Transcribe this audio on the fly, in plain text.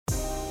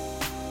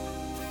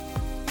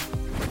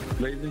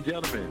Ladies and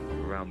gentlemen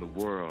around the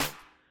world,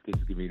 this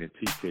is comedian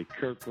TK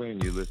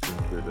Kirkland. You listen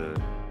to the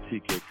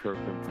TK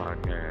Kirkland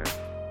podcast.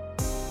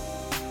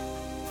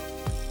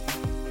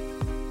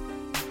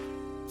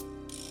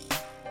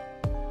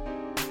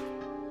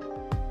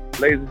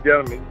 Ladies and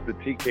gentlemen, this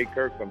is the TK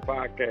Kirkland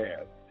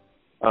podcast.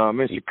 I'm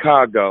in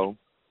Chicago,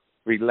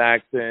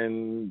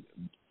 relaxing,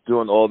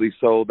 doing all these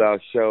sold-out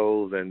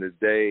shows, and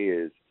today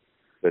is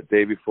the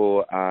day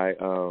before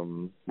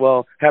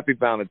happy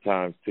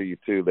Valentine's to you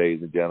too,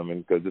 ladies and gentlemen,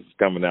 because this is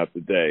coming out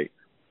today.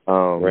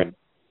 Right.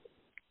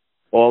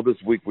 All this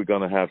week we're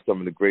going to have some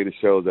of the greatest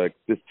shows. Like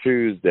this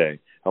Tuesday,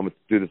 I'm going to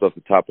do this off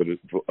the top of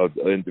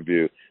the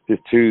interview. This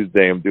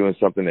Tuesday, I'm doing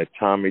something at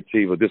Tommy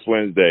T's. Well, this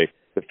Wednesday,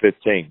 the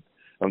 15th,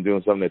 I'm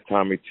doing something at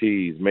Tommy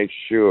T's. Make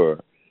sure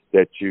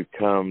that you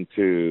come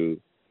to,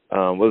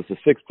 it's the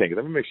 16th.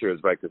 Let me make sure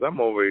it's right, because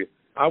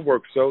I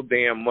work so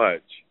damn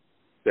much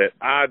that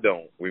I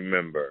don't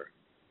remember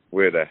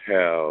where the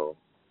hell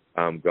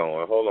I'm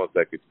going. Hold on a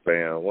second,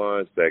 fam.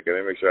 1 second.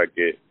 Let me make sure I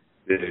get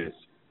this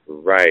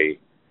right,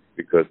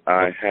 because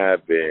I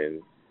have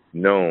been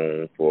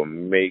known for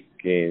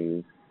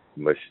making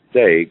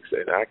mistakes,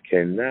 and I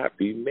cannot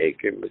be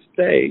making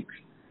mistakes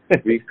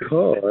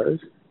because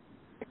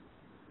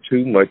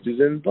too much is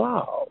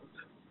involved.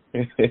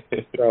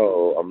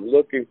 So I'm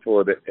looking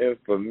for the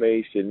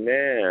information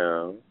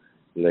now,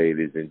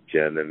 ladies and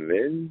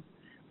gentlemen.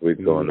 We're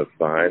going to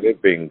find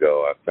it.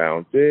 Bingo, I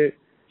found it.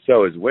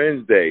 So it's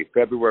Wednesday,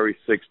 February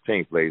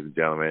 16th, ladies and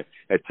gentlemen,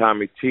 at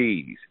Tommy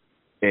T's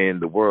in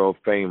the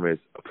world-famous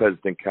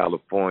Pleasanton,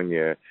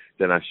 California.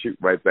 Then I shoot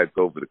right back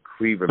over to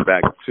Cleveland,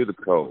 back to the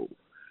Cove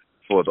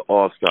for the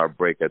All-Star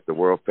break at the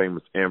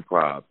world-famous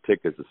Improv.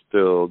 Tickets are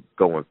still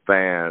going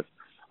fast.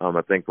 I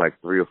think like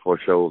 3 or 4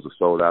 shows are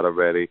sold out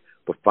already.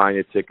 But find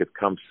your tickets.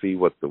 Come see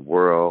what the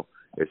world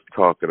is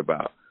talking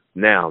about.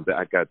 Now that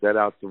I got that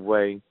out the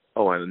way,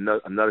 and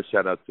another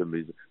shout-out to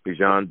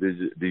Bijan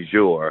du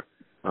Jour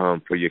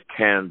for your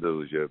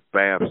candles, your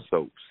bath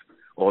soaps,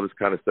 all this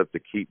kind of stuff to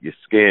keep your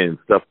skin,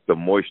 stuff to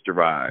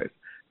moisturize.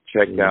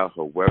 Check out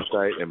her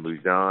website and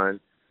Bijan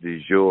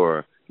du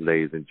Jour,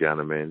 ladies and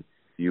gentlemen.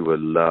 You will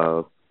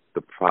love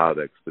the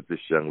products that this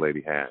young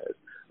lady has.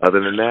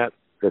 Other than that,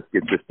 let's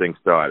get this thing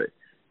started.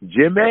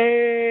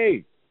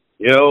 Jimmy!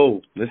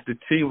 Yo, Mr.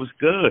 T, what's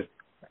good?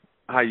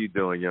 How you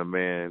doing, young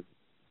man?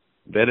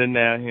 Better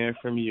now hearing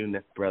from you,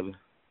 brother.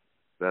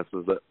 That's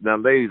what's up. Now,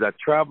 ladies, I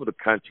traveled the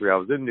country. I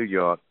was in New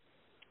York.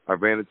 I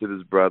ran into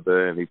this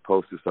brother, and he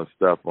posted some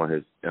stuff on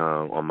his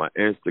on my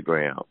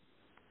Instagram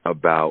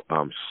about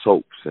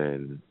soaps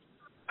and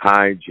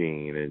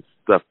hygiene and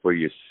stuff for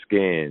your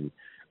skin,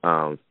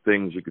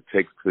 things you could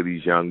take to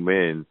these young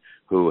men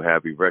who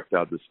have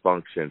erectile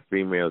dysfunction,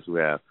 females who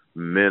have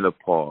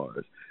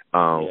menopause,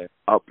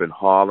 up in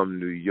Harlem,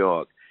 New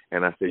York.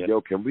 And I said,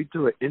 yo, can we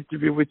do an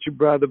interview with you,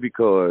 brother?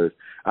 Because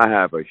I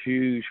have a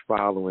huge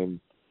following,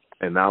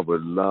 and I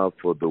would love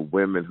for the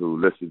women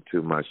who listen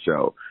to my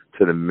show,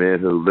 to the men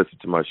who listen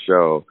to my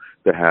show,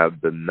 to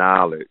have the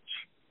knowledge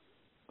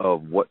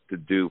of what to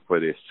do for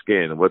their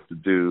skin, what to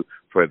do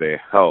for their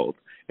health.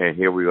 And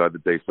here we are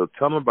today. So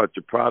tell me about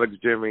your products,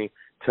 Jimmy.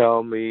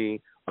 Tell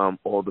me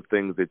all the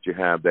things that you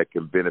have that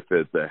can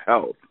benefit the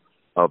health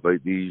of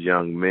these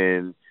young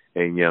men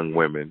and young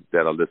women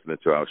that are listening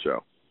to our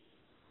show.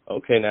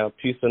 Okay, now,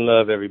 peace and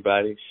love,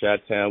 everybody.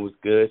 Chi-Town was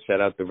good.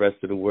 Shout out the rest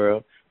of the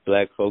world,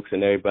 black folks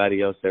and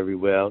everybody else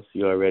everywhere else.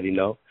 You already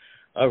know.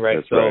 All right,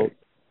 that's right.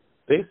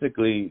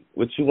 Basically,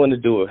 what you want to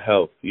do with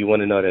health, you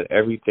want to know that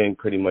everything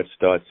pretty much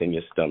starts in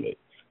your stomach.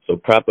 So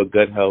proper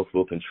gut health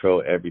will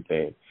control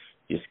everything,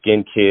 your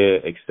skin care,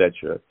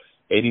 etc.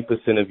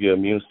 80% of your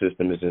immune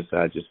system is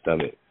inside your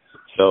stomach.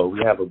 So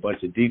we have a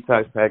bunch of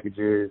detox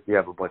packages. We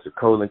have a bunch of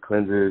colon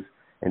cleansers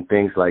and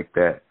things like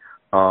that.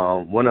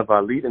 One of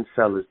our leading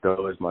sellers,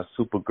 though, is my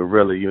Super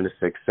Gorilla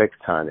Unisex Sex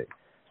Tonic.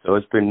 So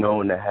it's been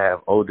known to have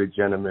older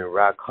gentlemen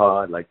rock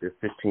hard, like they're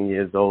 15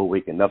 years old,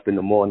 waking up in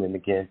the morning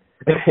again,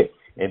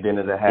 and then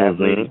it'll have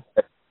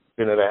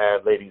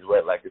ladies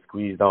wet like a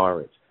squeezed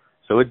orange.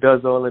 So it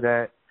does all of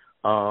that,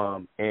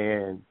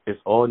 and it's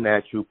all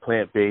natural,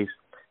 plant-based,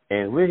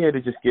 and we're here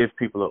to just give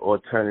people an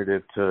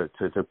alternative to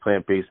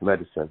plant-based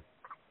medicine,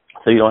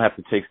 so you don't have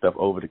to take stuff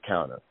over the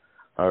counter.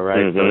 All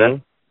right,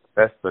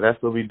 so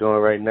that's what we're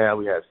doing right now.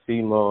 We have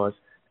sea moss,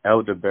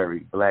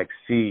 elderberry, black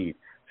seed,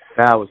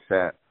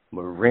 soursop,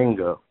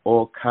 moringa,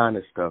 all kind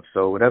of stuff.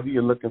 So whatever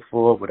you're looking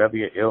for, whatever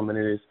your ailment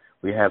is,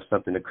 we have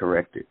something to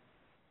correct it.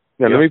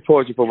 Now, let me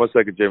pause you for 1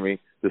 second, Jimmy.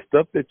 The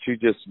stuff that you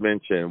just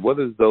mentioned, what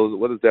is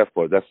that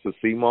for? That's the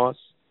sea moss?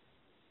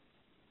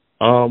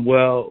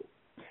 Well,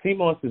 sea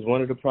moss is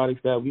one of the products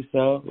that we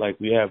sell. Like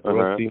we have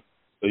raw sea moss,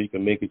 so you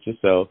can make it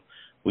yourself.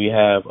 We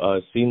have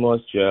sea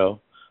moss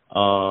gel.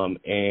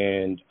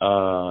 And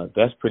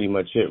that's pretty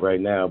much it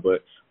right now.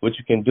 But what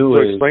you can do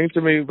is... explain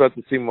to me about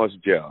the sea moss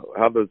gel.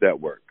 How does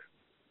that work?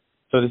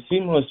 So the sea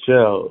moss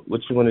gel,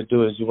 what you want to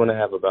do is you want to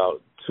have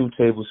about 2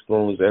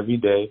 tablespoons every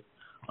day.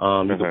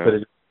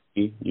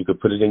 You could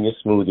put it in your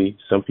smoothie.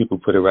 Some people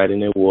put it right in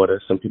their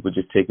water. Some people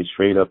just take it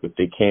straight up if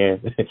they can,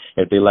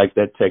 if they like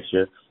that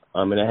texture.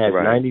 And it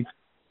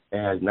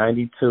has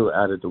 92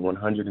 out of the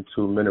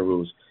 102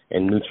 minerals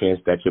and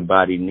nutrients that your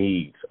body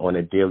needs on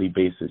a daily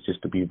basis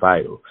just to be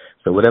vital.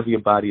 So whatever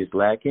your body is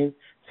lacking,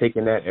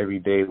 taking that every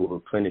day will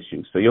replenish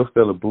you. So you'll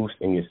feel a boost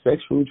in your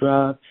sexual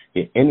drive,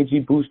 your energy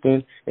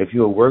boosting. If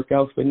you're a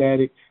workout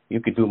fanatic,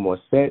 you could do more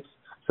sets.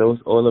 So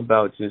it's all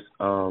about just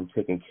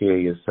taking care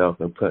of yourself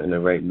and putting the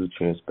right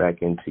nutrients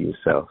back into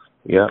yourself.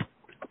 Yeah.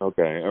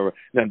 Okay. All right.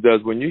 Now,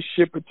 when you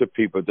ship it to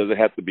people, does it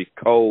have to be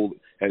cold?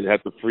 Does it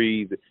have to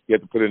freeze? You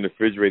have to put it in the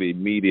refrigerator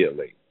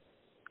immediately?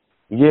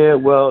 Yeah,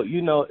 well,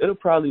 it'll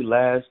probably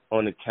last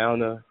on the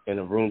counter in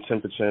a room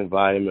temperature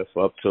environment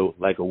for up to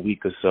like a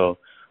week or so.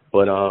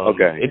 But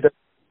okay.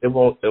 It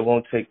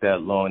won't take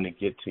that long to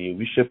get to you.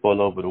 We ship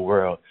all over the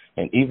world,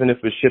 and even if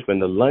we're shipping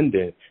to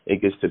London,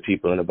 it gets to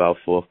people in about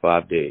 4 or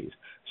 5 days.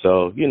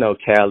 So,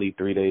 Cali,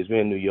 3 days.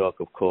 We're in New York,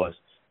 of course.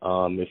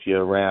 If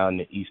you're around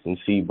the Eastern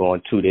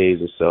Seaboard, 2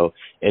 days or so.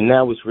 And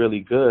now what's really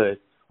good,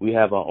 we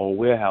have our own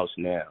warehouse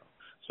now.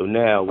 So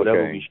now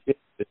whatever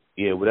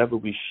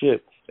we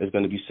ship is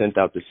going to be sent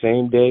out the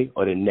same day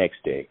or the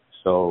next day.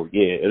 So,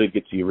 yeah, it'll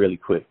get to you really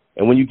quick.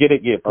 And when you get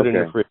it, put it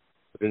in the fridge.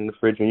 Put it in the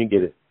fridge when you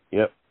get it.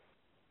 Yep.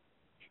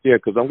 Yeah,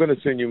 because I'm going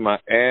to send you my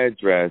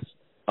address,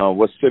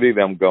 what city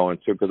that I'm going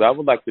to, because I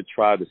would like to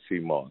try the sea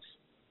moss.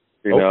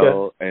 You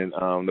know, and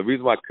the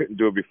reason why I couldn't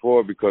do it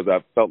before because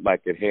I felt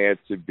like it had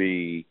to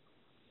be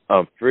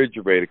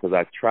refrigerated because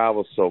I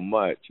travel so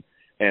much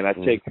and I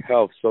take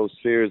health so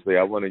seriously.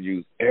 I want to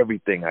use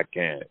everything I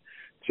can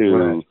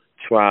to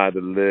try to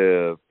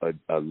live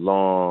a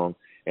long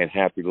and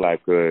happy life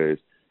because,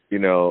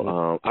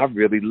 I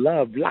really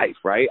love life,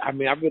 right? I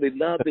mean, I really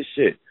love this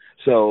shit.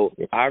 So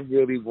I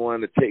really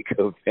want to take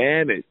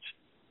advantage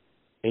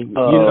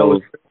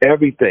of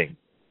everything.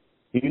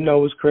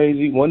 What's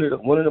crazy? One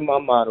of my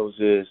mottos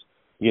is,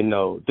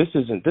 this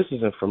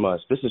isn't from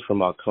us. This is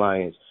from our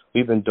clients.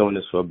 We've been doing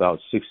this for about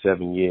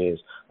 6-7 years.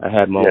 I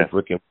had my own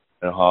brick and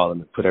mortar in Harlem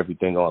and put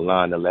everything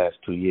online the last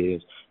 2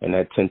 years, and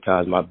that 10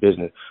 times my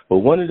business. But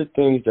one of the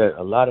things that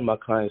a lot of my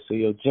clients say,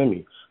 yo,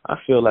 Jimmy, I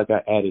feel like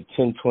I added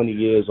 10, 20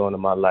 years onto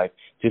my life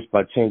just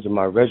by changing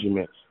my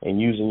regimen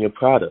and using your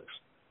products.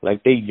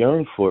 Like they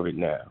yearn for it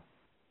now.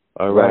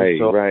 All right.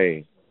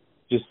 Right.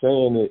 Just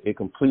saying it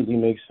completely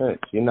makes sense.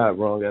 You're not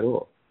wrong at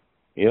all.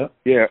 Yeah.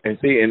 Yeah, and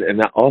see,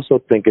 and I also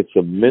think it's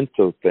a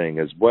mental thing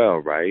as well,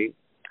 right?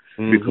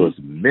 Mm-hmm. Because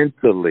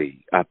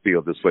mentally, I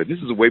feel this way. This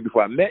is way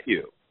before I met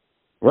you,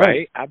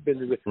 right? I've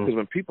been because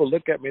when people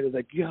look at me, they're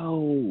like,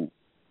 "Yo,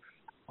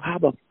 how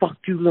the fuck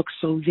you look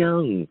so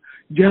young?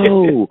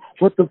 Yo,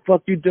 what the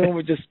fuck you doing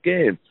with your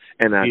skin?"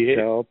 And I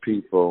tell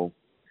people,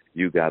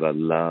 you gotta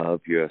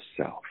love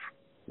yourself.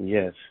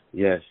 Yes.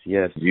 You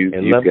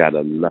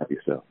gotta love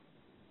yourself.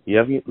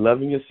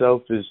 Loving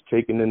yourself is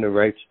taking in the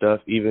right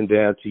stuff, even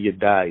down to your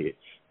diet.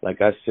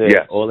 Like I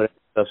said, all that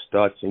stuff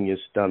starts in your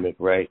stomach,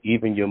 right?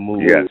 Even your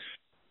mood. Yes.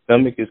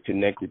 Stomach is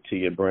connected to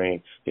your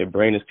brain. Your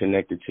brain is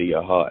connected to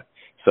your heart.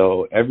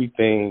 So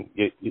everything,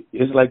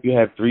 it's like you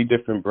have 3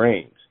 different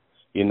brains.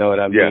 You know what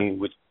I mean?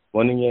 With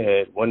one in your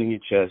head, one in your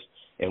chest,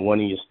 and one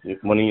in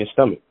your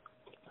stomach.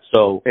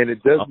 So, and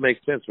it does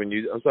make sense when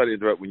you. I'm sorry to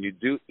interrupt. When you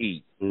do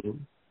eat, you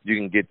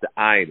can get the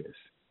itis.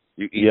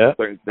 You eat a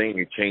certain thing,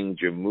 you change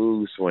your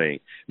mood swing.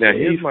 Now,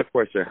 here's my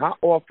question. How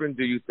often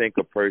do you think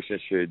a person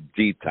should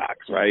detox,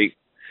 right?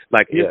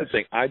 Like, here's the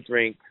thing. I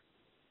drink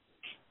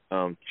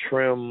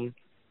trim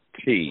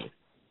tea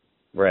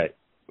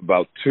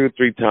about 2 or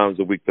 3 times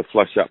a week to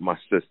flush out my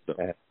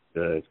system.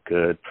 That's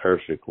good,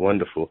 perfect,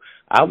 wonderful.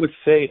 I would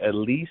say at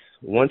least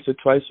once or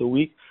twice a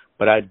week,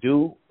 but I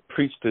do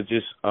preach to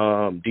just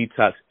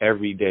detox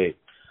every day.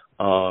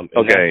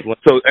 Okay,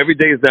 so every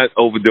day is not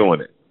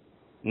overdoing it.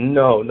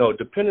 No,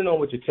 depending on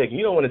what you're taking.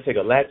 You don't want to take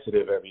a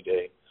laxative every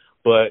day,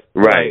 but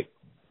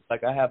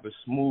like I have a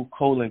smooth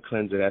colon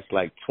cleanser that's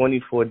like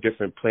 24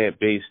 different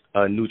plant-based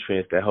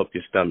nutrients that help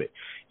your stomach,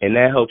 and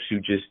that helps you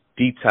just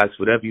detox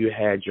whatever you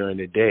had during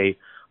the day.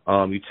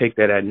 You take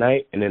that at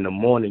night, and in the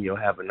morning you'll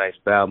have a nice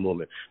bowel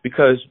movement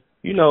because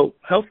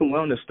health and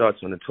wellness starts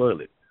on the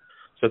toilet.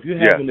 So if you're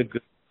having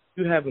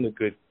a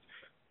good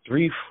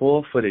 3-4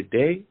 for the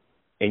day,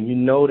 and you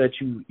know that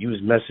you was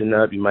messing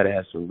up, you might have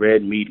had some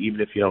red meat, even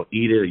if you don't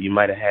eat it, or you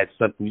might have had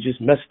something, you just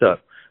messed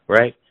up,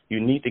 right? You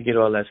need to get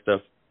all that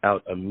stuff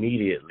out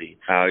immediately.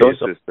 Out of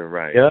your system,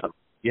 right.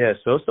 Yeah,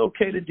 so it's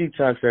okay to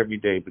detox every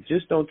day, but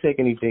just don't take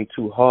anything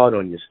too hard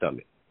on your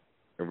stomach.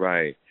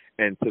 Right.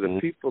 And to the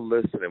people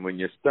listening, when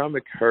your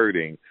stomach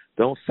hurting,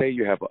 don't say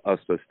you have an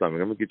ulcer stomach.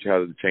 I'm going to get you how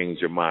to change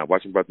your mind.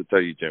 Watch, I'm about to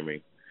tell you,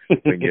 Jimmy.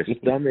 When your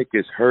stomach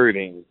is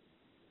hurting,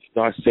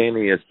 start saying to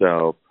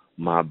yourself,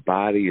 my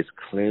body is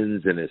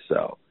cleansing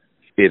itself.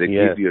 It'll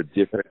give you a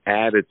different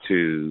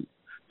attitude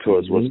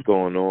towards what's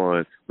going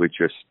on with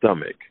your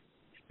stomach.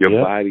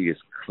 Your body is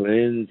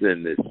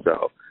cleansing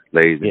itself,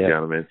 ladies and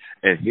gentlemen.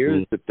 And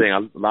here's the thing.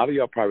 A lot of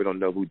y'all probably don't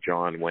know who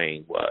John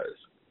Wayne was.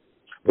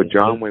 But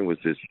John Wayne was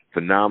this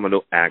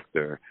phenomenal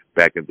actor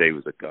back in the day. He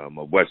was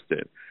a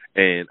Western.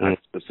 And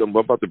so I'm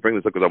about to bring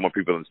this up because I want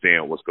people to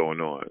understand what's going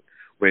on.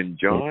 When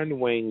John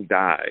Wayne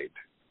died,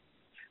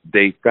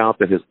 they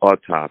found at his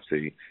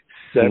autopsy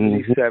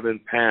 77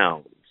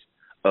 pounds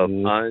of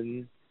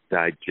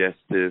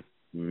undigested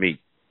meat.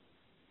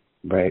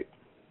 Right.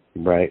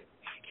 Right.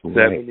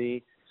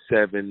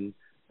 77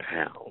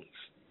 pounds.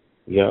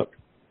 Yep.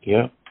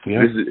 Yep.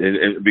 Yep. This is,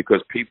 and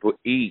because people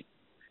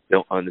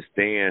don't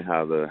understand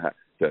how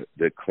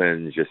to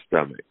cleanse your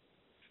stomach.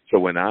 So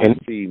when I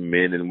see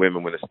men and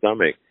women with a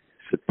stomach,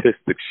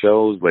 statistics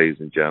shows, ladies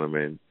and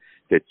gentlemen,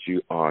 that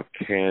you are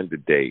a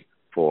candidate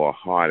for a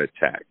heart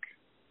attack.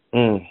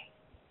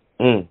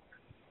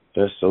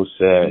 That's so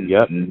sad.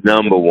 Yep.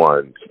 Number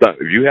one,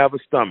 if you have a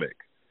stomach,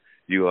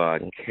 you are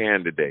a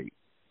candidate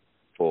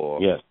for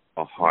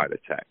a heart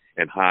attack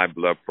and high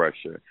blood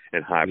pressure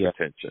and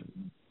hypertension.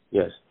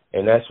 Yes.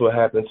 And that's what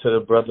happened to the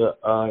brother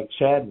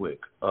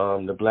Chadwick,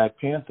 the Black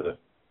Panther.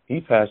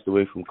 He passed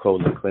away from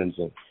colon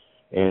cleansing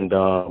and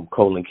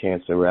colon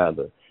cancer,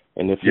 rather.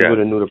 And if he would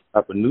have knew the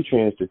proper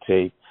nutrients to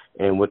take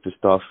and what to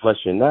start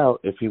flushing out,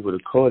 if he would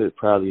have caught it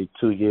probably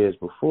 2 years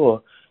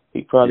before,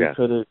 he probably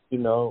could have,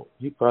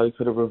 he probably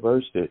could have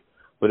reversed it.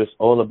 But it's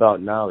all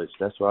about knowledge.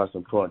 That's why it's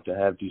important to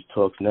have these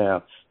talks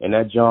now. And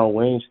that John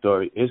Wayne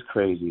story is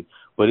crazy,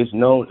 but it's a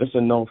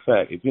known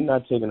fact. If you're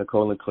not taking a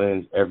colon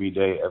cleanse every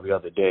day, every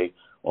other day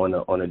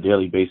on a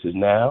daily basis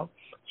now,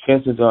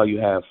 chances are you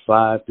have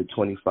 5 to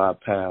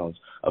 25 pounds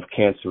of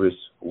cancerous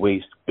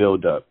waste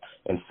buildup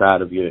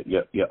inside of your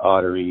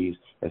arteries,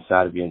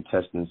 inside of your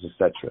intestines,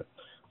 etc.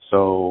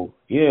 So,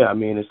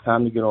 it's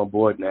time to get on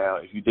board now.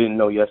 If you didn't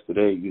know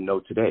yesterday, you know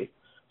today.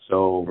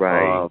 So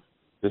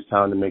it's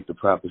time to make the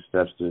proper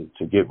steps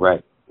to get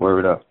right.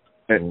 Word up.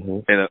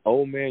 And an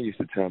old man used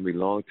to tell me a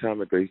long time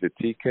ago, he said,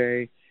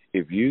 TK,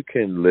 if you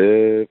can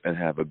live and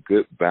have a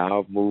good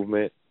bowel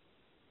movement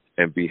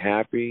and be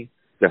happy,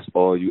 that's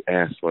all you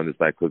ask for. And it's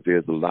like, because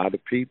there's a lot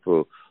of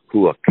people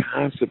who are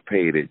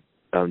constipated,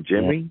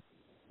 Jimmy.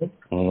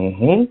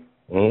 There's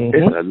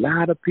a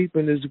lot of people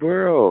in this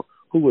world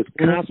who was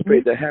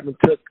constipated that haven't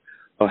took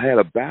or had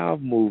a bowel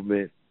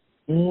movement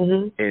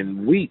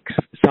in weeks,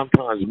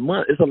 sometimes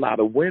months. There's a lot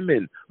of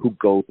women who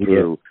go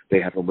through, they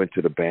haven't went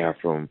to the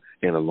bathroom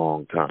in a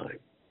long time.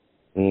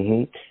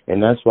 And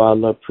that's why I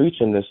love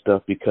preaching this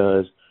stuff,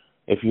 because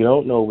if you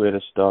don't know where to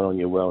start on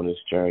your wellness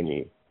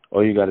journey,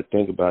 all you got to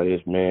think about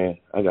is, man,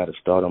 I got to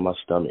start on my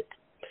stomach.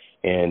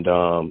 And,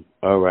 all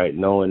right,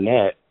 knowing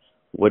that,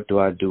 what do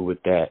I do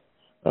with that?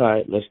 All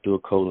right, let's do a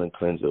colon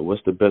cleanser.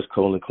 What's the best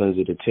colon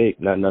cleanser to take?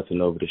 Not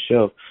nothing over the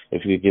shelf.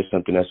 If you could get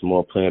something that's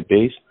more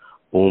plant-based,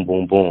 boom,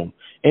 boom, boom.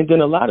 And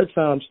then a lot of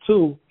times,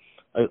 too,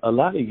 a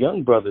lot of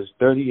young brothers,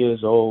 30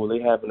 years old,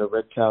 they having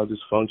erectile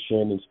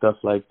dysfunction and stuff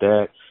like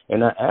that.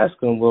 And I ask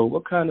them, well,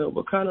 what kind of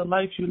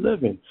life you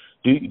living?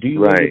 Do you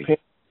wear your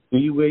pants? Do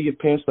you wear your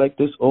pants like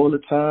this all the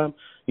time?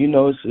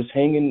 It's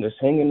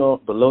hanging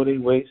on below their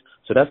waist,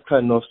 so that's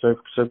cutting off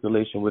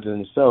circulation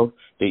within itself.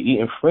 They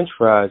eating French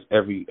fries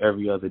every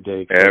other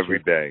day. Every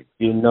day.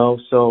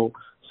 So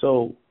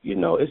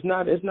it's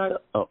not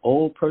an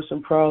old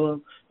person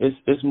problem.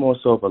 It's more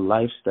so of a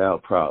lifestyle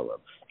problem.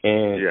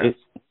 And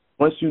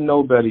once you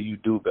know better, you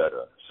do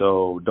better.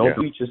 So don't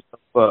beat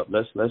yourself up.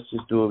 Let's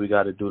just do what we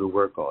got to do to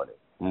work on it.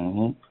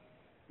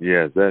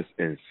 Yeah, that's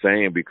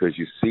insane, because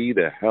you see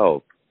the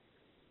health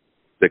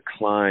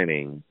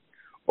declining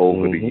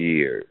over the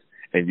years.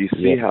 And you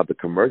see how the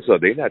commercials are.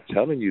 They're not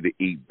telling you to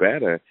eat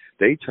better.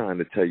 They trying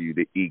to tell you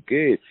to eat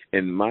good.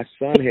 And my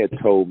son had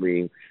told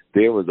me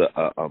there was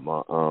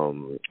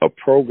a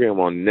program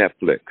on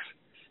Netflix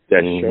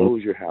that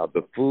shows you how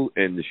the food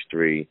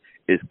industry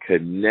is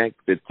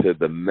connected to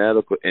the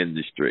medical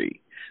industry.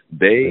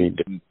 They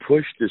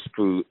push this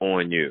food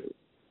on you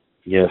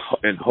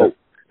and hope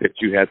that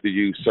you have to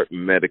use certain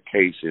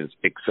medications,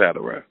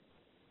 etc.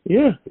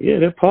 Yeah,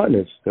 they're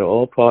partners. They're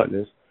all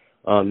partners.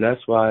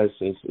 That's why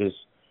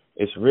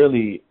it's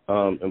really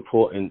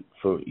important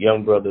for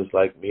young brothers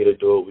like me to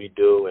do what we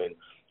do. And,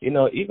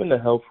 even the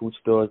health food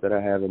stores that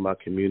I have in my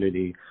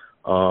community,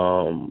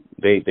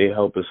 they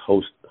help us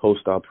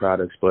host our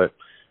products, but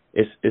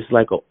it's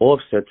like an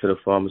offset to the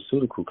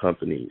pharmaceutical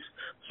companies.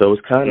 So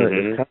it's kind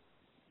of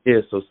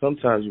so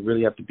sometimes you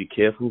really have to be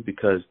careful,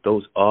 because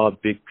those are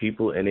big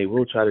people and they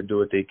will try to do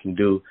what they can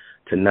do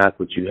to knock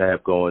what you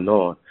have going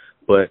on.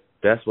 But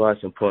that's why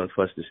it's important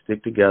for us to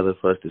stick together,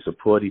 for us to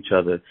support each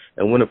other.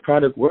 And when a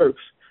product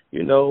works,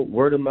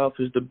 word of mouth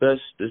is the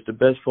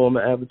best form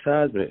of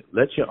advertisement.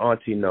 Let your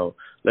auntie know,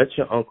 let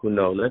your uncle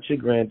know, let your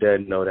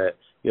granddad know that,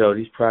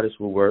 these products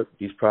will work.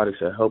 These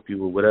products will help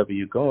you with whatever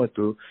you're going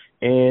through.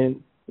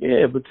 And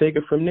but take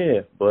it from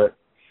there. But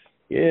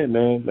yeah,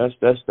 man,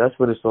 that's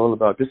what it's all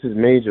about. This is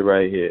major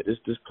right here.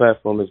 This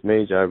platform is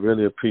major. I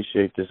really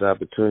appreciate this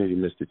opportunity,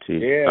 Mr. T.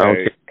 Yeah,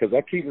 because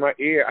I keep my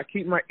ear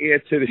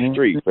to the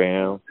street,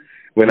 fam.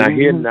 When I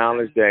hear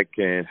knowledge that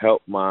can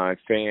help my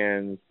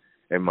fans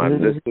and my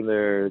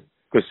listeners,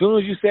 because as soon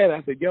as you said it,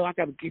 I said, yo, I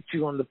got to get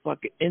you on the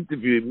fucking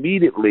interview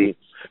immediately,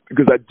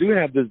 because I do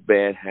have this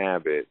bad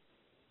habit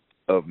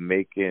of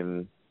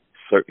making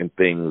certain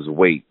things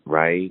wait,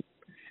 right?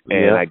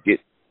 And I get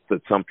to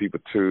some people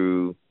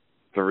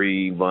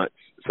 2-3 months,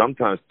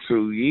 sometimes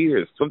 2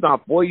 years,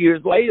 sometimes 4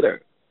 years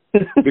later.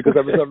 Because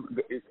I was,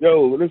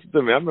 listen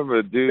to me. I remember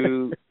a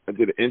dude I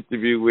did an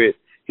interview with.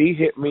 He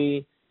hit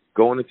me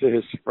going into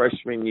his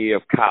freshman year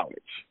of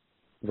college.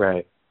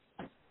 Right.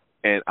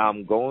 And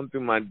I'm going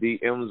through my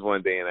DMs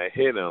one day, and I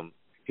hit him.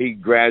 He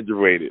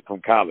graduated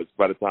from college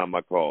by the time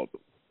I called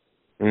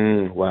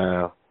him.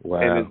 Wow.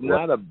 And it's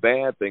not a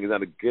bad thing. It's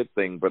not a good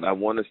thing, but I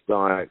want to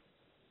start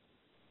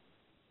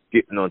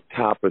getting on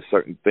top of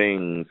certain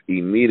things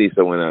immediately.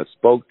 So when I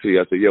spoke to you,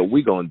 I said, yo,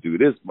 we're going to do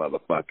this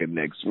motherfucker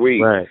next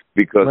week. Right.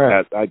 Because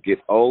as I get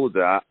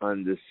older, I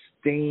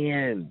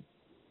understand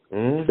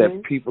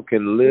that people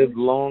can live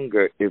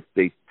longer if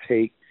they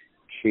take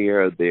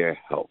care of their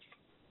health.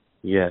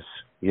 Yes.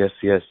 Go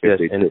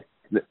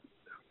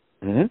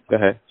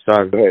ahead.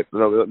 Sorry. Go ahead.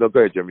 No, go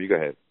ahead, Jimmy. You go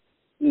ahead.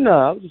 No,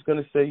 I was just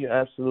gonna say you're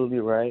absolutely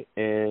right,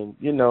 and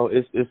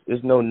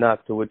it's no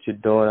knock to what you're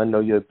doing. I know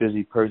you're a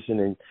busy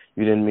person, and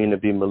you didn't mean to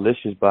be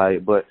malicious by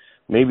it, but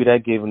maybe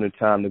that gave him the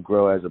time to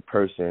grow as a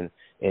person,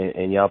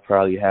 and y'all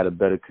probably had a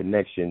better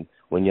connection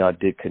when y'all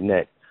did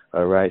connect.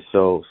 All right,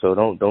 so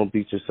don't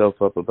beat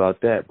yourself up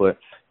about that. But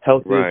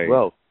health is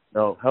wealth.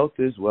 No, health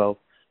is wealth.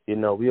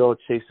 We all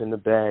chasing the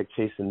bag,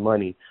 chasing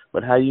money,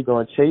 but how you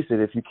gonna chase it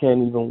if you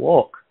can't even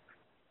walk?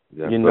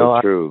 That's so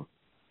true.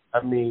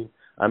 I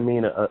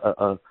mean,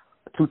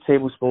 2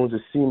 tablespoons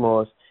of sea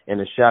moss and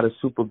a shot of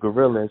Super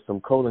Gorilla and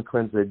some colon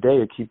cleanser a day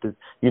to keep the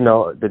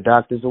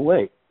doctors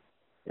away.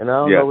 And I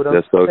don't know what else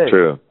that's so to say.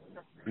 true.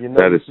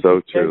 That is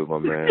so true, my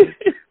man.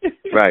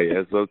 Right,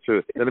 that's so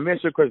true. Now, let me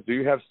ask you a question. Do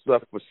you have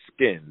stuff for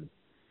skin?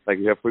 Like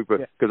you have people?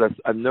 Because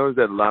I know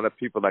that a lot of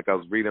people, like I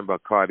was reading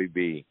about Cardi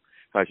B,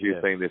 how she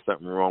was saying there's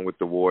something wrong with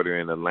the water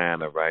in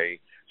Atlanta, right?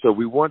 So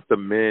we want the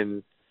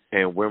men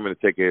and women to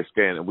take care of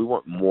skin, and we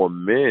want more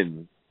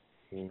men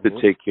to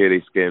take care of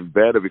their skin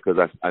better, because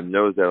I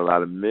know that a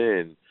lot of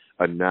men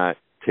are not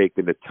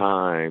taking the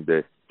time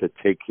to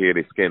take care of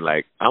their skin.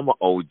 Like, I'm an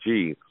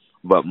OG,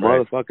 but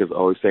motherfuckers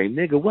always say,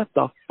 nigga, what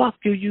the fuck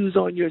you use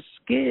on your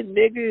skin,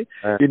 nigga?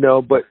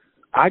 But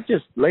I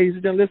just, ladies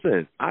and gentlemen,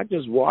 listen, I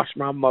just wash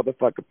my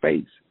motherfucking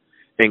face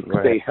and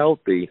stay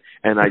healthy,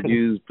 and I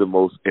use the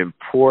most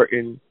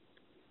important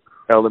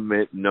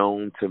element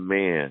known to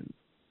man.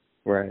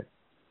 Right.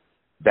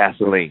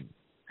 Vaseline.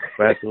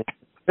 I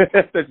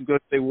thought you were going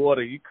to say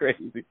water. You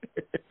crazy.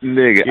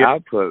 Nigga, I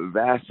put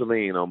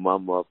Vaseline on my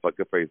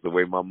motherfucking face the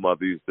way my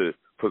mother used to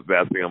put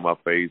Vaseline on my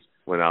face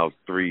when I was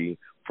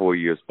 3-4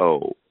 years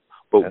old.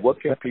 But what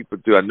can people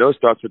do? I know it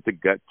starts with the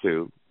gut,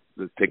 too,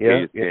 to take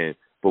care of your skin.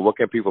 But what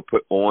can people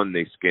put on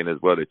their skin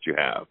as well that you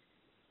have?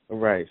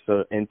 Right.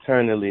 So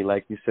internally,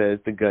 like you said,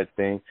 it's the gut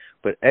thing.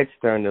 But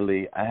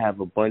externally, I have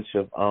a bunch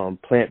of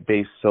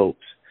plant-based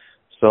soaps.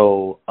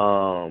 So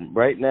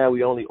right now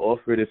we only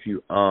offer it if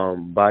you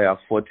buy our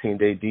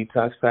 14-day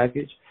detox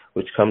package,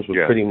 which comes with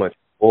pretty much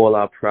all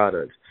our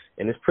products.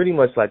 And it's pretty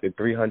much like a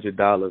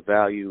 $300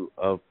 value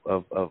of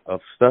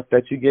stuff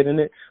that you get in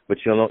it, but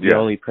you're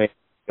only paying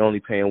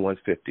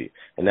 $150,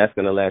 and that's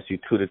going to last you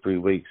 2 to 3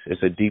 weeks.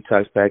 It's a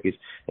detox package,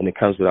 and it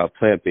comes with our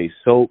plant-based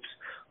soaps.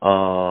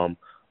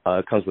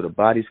 It comes with a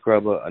body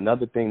scrubber.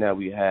 Another thing that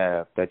we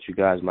have that you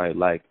guys might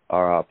like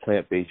are our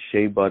plant-based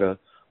shea butter.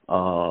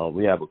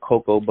 We have a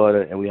cocoa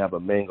butter, and we have a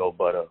mango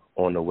butter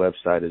on the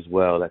website as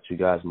well that you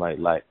guys might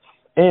like.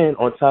 And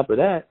on top of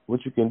that,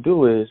 what you can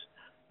do is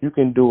you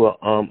can do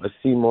a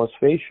sea moss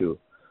facial.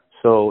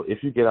 So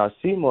if you get our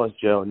sea moss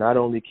gel, not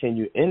only can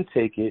you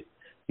intake it,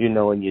 in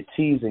your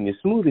teas and your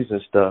smoothies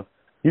and stuff,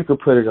 you can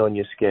put it on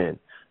your skin.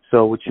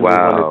 So what you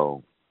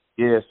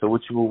so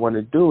what you will want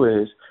to do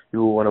is you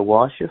will want to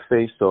wash your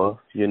face off,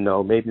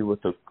 maybe with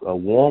a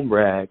warm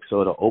rag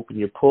so to open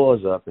your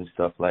pores up and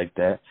stuff like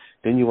that.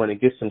 Then you want to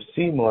get some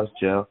sea moss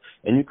gel,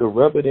 and you can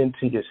rub it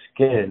into your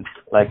skin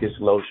like it's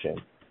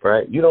lotion,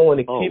 right? You don't want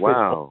to keep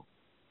it.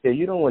 Yeah,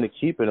 you don't want to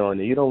keep it on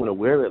there. You don't want to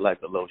wear it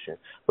like a lotion,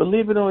 but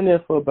leave it on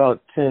there for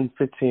about 10,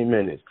 15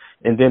 minutes,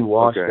 and then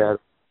wash that.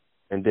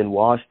 And then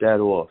wash that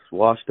off.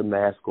 Wash the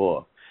mask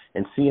off,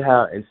 and see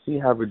how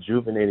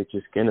rejuvenated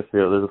your skin will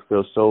feel. It'll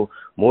feel so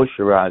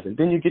moisturized. And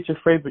then you get your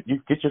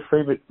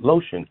favorite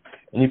lotion,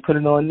 and you put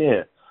it on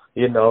there.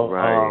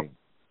 Right.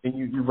 And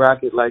you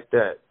rock it like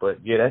that. But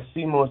yeah, that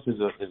sea moss is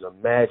a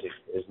magic.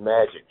 It's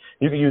magic.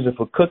 You can use it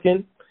for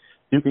cooking.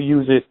 You can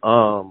use it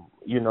for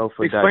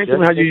Explain to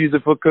me how you use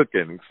it for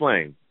cooking.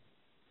 Explain.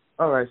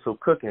 All right, so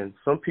cooking.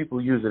 Some people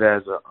use it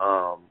as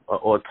a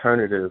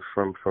alternative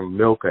from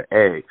milk or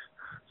eggs.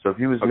 So if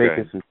you was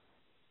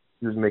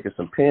making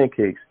some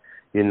pancakes,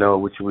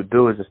 what you would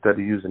do is instead of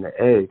using the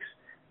eggs,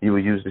 you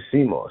would use the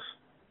sea moss.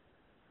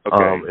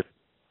 Okay. If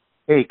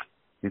cake,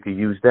 you could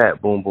use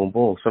that. Boom, boom,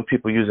 boom. Some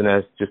people use it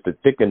as just a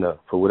thickener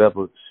for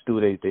whatever stew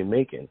they're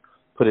making.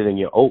 Put it in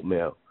your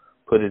oatmeal.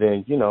 Put it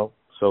in,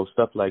 so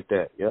stuff like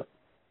that. Yep.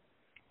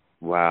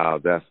 Wow,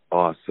 that's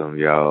awesome,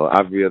 yo.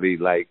 I really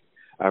like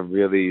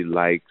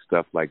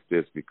stuff like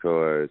this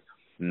because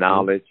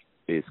knowledge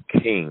is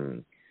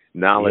king.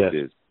 Knowledge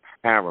is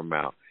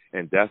paramount,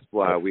 and that's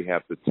why we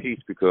have to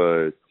teach,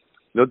 because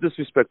no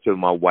disrespect to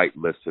my white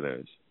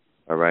listeners,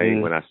 all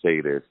right, when I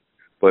say this,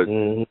 But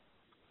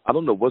I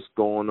don't know what's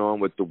going on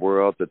with the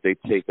world that they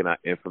taking our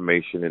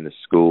information in the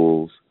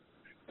schools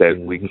that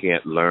we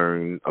can't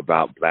learn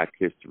about Black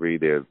history.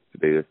 They're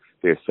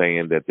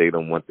saying that they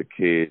don't want the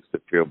kids to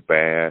feel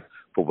bad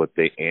for what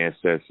their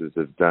ancestors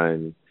have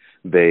done.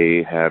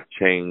 They have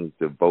changed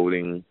the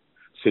voting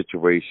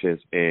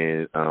situations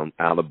in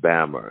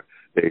Alabama.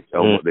 They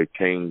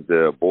changed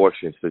the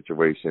abortion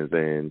situations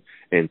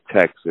in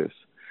Texas.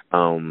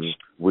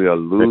 We are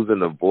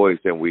losing a voice,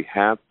 and we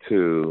have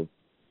to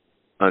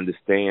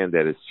understand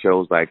that it's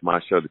shows like my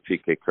show, the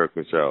TK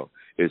Kirkland Show.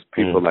 It's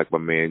people like my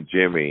man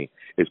Jimmy.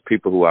 It's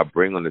people who I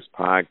bring on this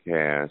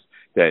podcast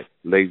that,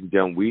 ladies and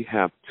gentlemen, we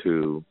have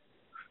to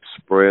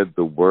spread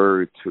the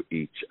word to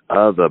each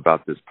other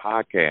about this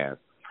podcast,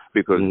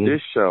 because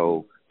this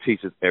show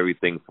teaches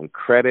everything from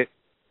credit,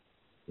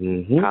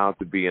 how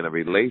to be in a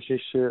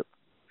relationship,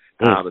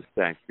 how to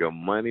stack your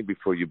money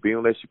before you be in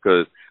a relationship.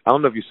 Because I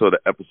don't know if you saw the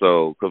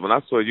episode, because when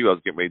I saw you, I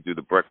was getting ready to do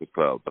the Breakfast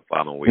Club the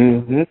following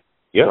week.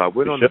 So I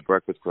went on the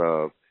Breakfast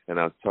Club, and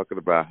I was talking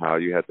about how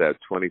you had to have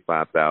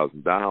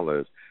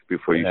 $25,000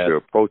 before you should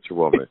approach a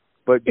woman.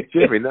 But,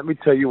 Jimmy, let me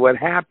tell you what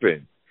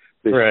happened.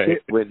 The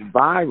shit went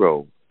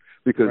viral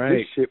because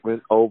this shit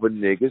went over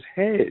niggas'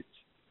 heads.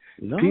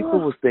 No. People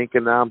was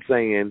thinking I'm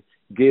saying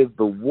give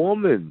the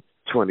woman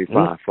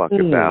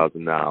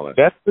 $25,000.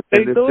 That's what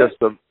they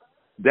thought?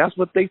 That's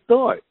what they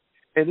thought.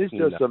 And it's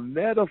just a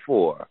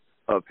metaphor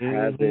of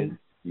having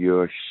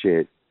your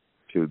shit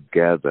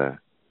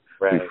together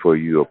before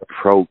you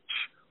approach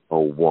a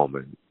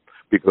woman.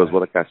 Because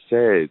like I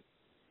said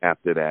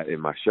after that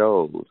in my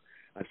shows,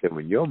 I said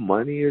when your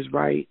money is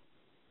right,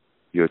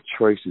 your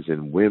choices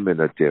in women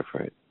are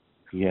different.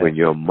 Yes. When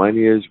your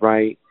money is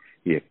right,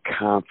 you're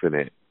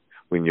confident.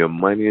 When your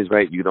money is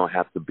right, you don't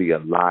have to be a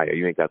liar.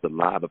 You ain't got to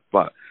lie to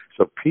fuck.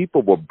 So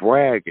people were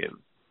bragging.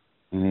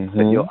 And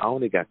I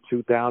only got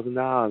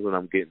 $2,000 when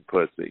I'm getting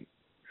pussy.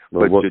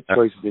 But your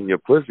choices in your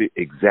pussy,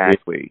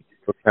 exactly.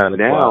 What kind of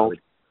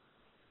quality?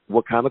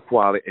 What kind of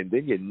quality? And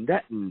then you're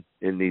nutting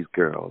in these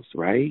girls,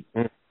 right?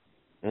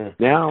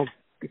 Now,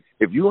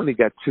 if you only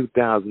got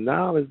 $2,000,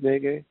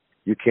 nigga,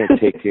 you can't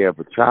take care of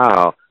a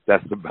child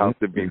that's about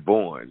to be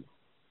born.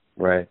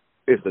 Right.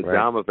 It's a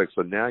domino effect.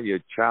 So now your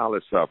child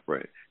is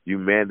suffering. You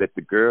mad at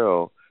the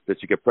girl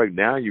that you get pregnant.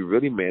 Now you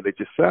really mad at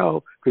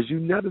yourself because you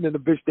nutted in a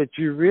bitch that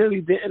you really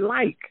didn't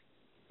like.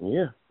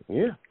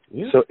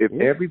 So if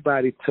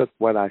everybody took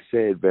what I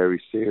said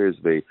very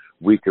seriously,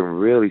 we can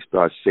really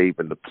start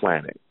saving the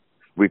planet.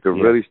 We can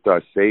really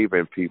start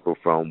saving people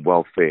from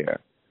welfare,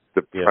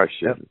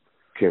 depression,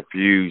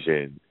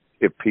 confusion.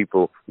 If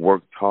people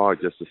worked hard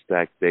just to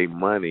stack their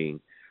money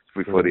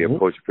before they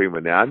approach a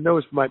female. Now, I know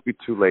it might be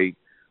too late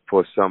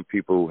for some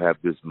people who have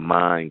this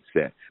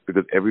mindset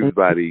because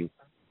everybody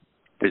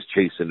is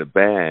chasing the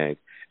bag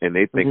and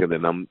they thinking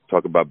that I'm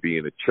talking about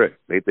being a trick.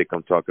 They think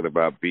I'm talking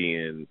about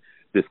being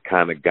this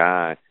kind of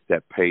guy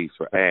that pays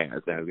for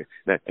ads.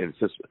 And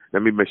just,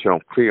 let me make sure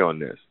I'm clear on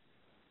this.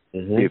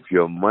 If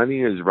your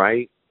money is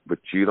right, but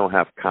you don't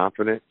have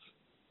confidence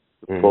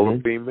for a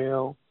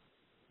female,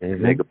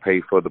 they can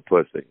pay for the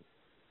pussy.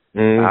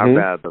 I'd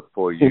rather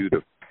for you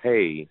to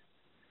pay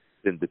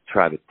than to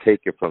try to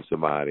take it from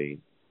somebody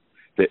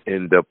to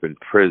end up in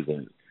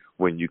prison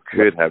when you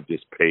could have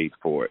just paid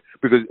for it.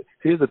 Because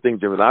here's the thing,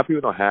 Jimmy, a lot of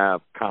people don't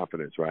have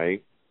confidence,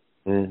 right?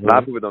 A lot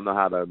of people don't know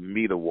how to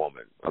meet a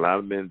woman. A lot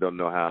of men don't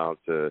know how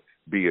to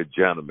be a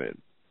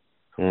gentleman.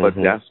 But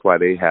that's why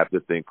they have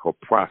this thing called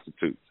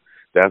prostitutes.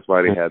 That's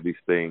why they have these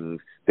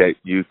things that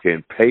you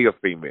can pay a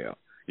female.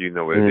 You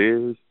know what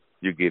it is.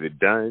 You get it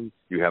done.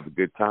 You have a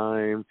good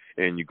time,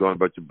 and you go on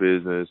about your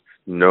business.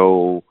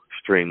 No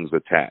strings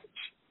attached.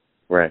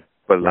 Right.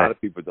 But a lot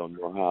of people don't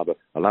know how to.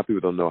 A lot of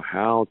people don't know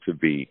how to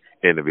be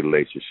in a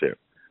relationship.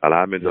 A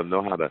lot of men don't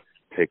know how to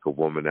take a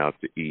woman out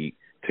to eat,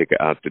 take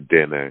her out to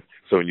dinner.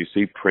 So when you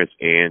see Prince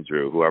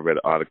Andrew, who I read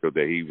an article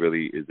that he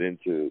really is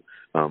into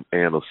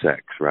anal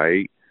sex,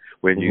 right?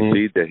 When you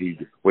see that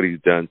what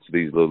he's done to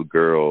these little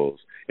girls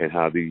and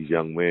how these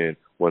young men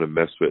want to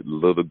mess with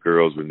little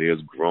girls when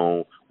there's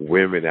grown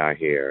women out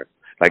here,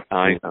 like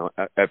Epstein. Now,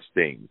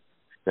 Epstein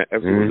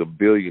was a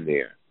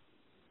billionaire.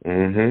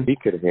 He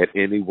could have had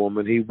any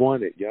woman he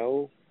wanted,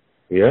 yo.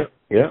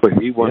 But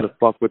he wanted to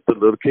fuck with the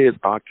little kids.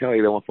 R.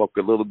 Kelly don't want to fuck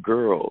with little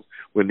girls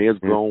when there's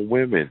grown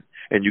women.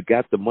 And you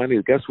got the money,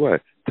 guess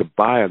what? To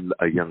buy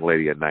a young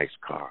lady a nice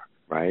car,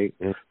 right?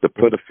 To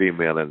put a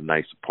female in a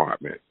nice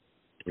apartment.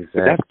 But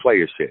that's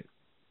player shit.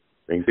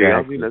 See,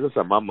 I mean, that's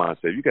what my mom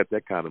said. You got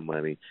that kind of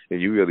money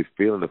and you really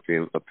feeling a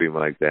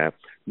female like that,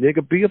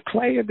 nigga, be a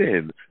player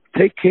then.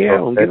 Take care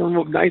of them, get them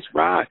a nice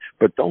ride.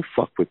 But don't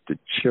fuck with the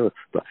children.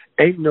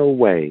 Ain't no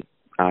way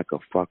I could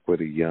fuck with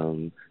a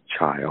young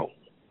child.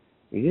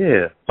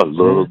 A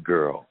little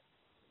girl.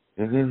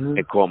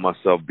 And call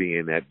myself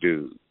being that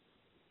dude.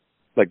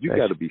 Like, you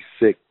got to be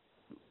sick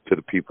to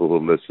the people who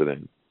are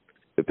listening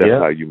if that's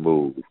how you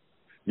move.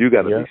 You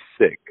got to be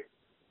sick.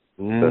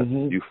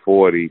 You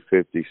 40,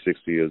 50,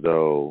 60 years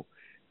old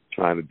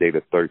trying to date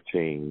a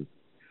 13,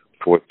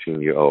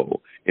 14-year-old.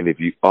 And if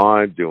you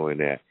are doing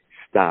that,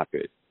 stop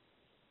it.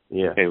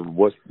 Yeah. And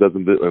what's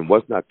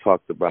not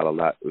talked about a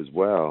lot as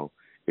well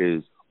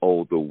is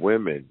older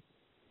women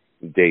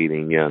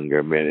dating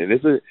younger men, and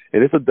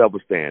it's a double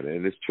standard,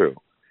 and it's true.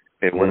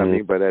 And what I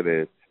mean by that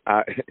is,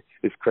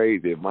 it's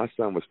crazy. If my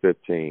son was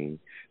 15,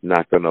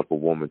 knocking up a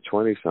woman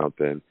 20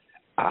 something,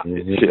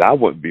 I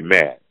wouldn't be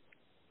mad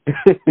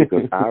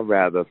because I'd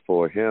rather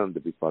for him to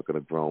be fucking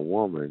a grown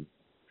woman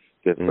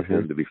than for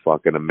him to be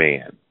fucking a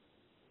man.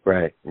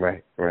 Right.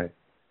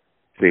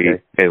 See,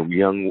 and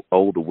young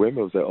older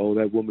women will say, "Oh,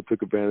 that woman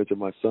took advantage of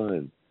my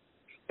son."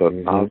 But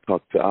I'll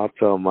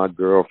tell my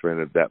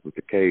girlfriend if that was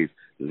the case.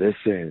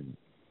 Listen,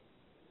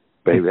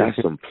 baby,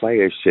 that's some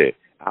player shit.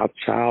 Our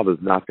child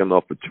is knocking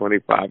off a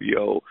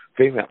 25-year-old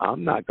female.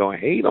 I'm not gonna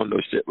hate on no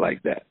shit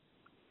like that.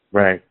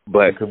 Right.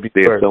 But it could be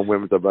there's worse. some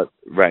women about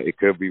right. It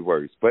could be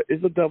worse, but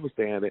it's a double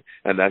standard,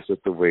 and that's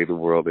just the way the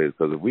world is.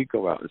 Because if we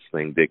go out and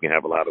sling dick and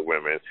have a lot of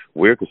women,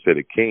 we're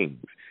considered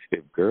kings.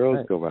 If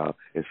girls go out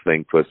and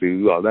sling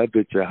pussy, oh, that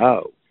bitch a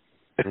hoe.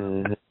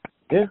 And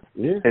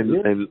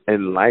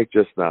life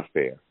just not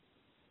fair.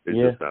 It's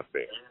just not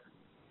fair.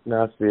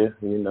 Not fair,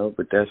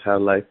 but that's how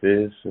life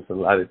is. It's a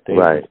lot of things.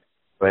 Right.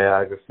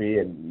 Biography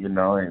and,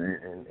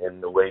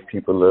 and the way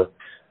people are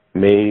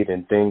made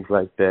and things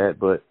like that.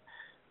 But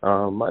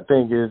my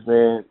thing is,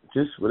 man,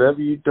 just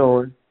whatever you're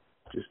doing,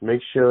 just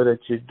make sure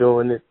that you're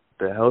doing it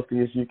the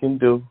healthiest you can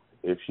do.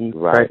 If you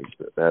practice,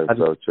 that's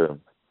so true.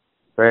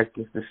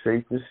 Practice the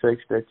safest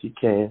sex that you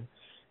can.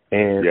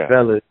 And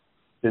fellas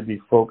should be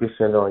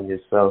focusing on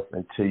yourself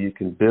until you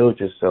can build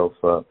yourself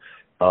up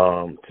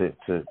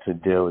to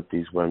deal with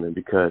these women.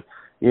 Because,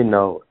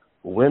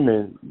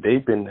 women,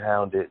 they've been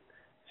hounded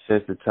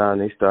since the time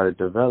they started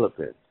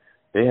developing.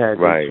 They had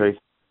these traits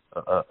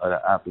of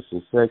the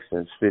opposite sex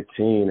since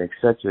 15, et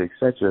cetera, et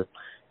cetera.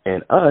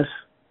 And us,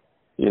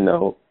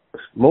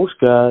 most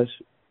guys,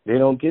 they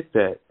don't get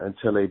that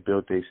until they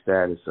build their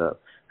status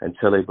up,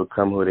 until they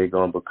become who they're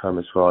going to become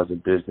as far as a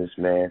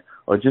businessman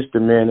or just the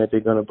man that they're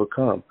going to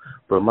become.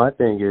 But my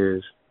thing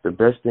is, the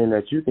best thing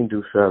that you can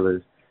do,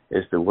 fellas,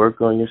 is to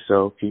work on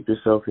yourself, keep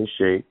yourself in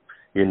shape,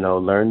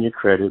 learn your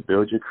credit,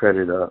 build your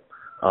credit up,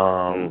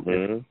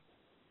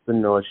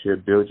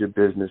 entrepreneurship, build your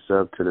business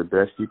up to the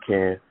best you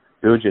can,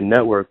 build your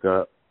network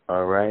up,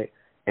 all right?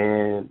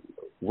 And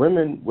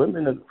women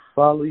will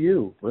follow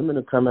you. Women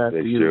will come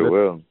after you. They sure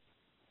will.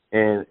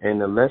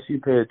 And the less you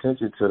pay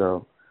attention to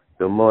them,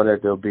 the more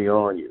that they'll be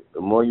on you.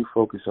 The more you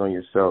focus on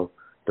yourself,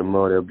 the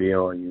more they'll be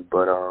on you.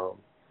 But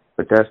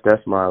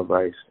that's my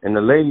advice. And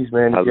the ladies,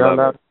 man, if y'all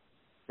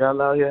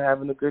out here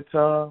having a good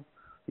time,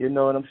 you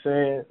know what I'm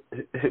saying?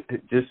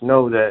 Just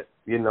know that,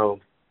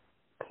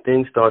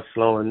 things start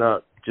slowing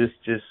up just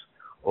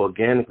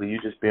organically. You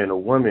just being a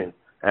woman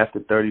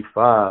after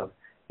 35,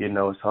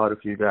 it's harder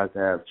for you guys to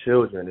have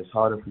children. It's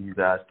harder for you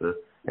guys to,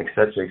 et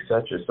cetera, et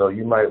cetera. So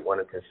you might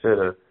want to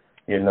consider,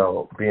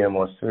 being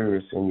more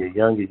serious in your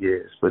younger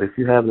years. But if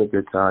you're having a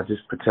good time,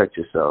 just protect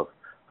yourself.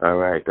 All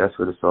right, that's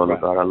what it's all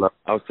about.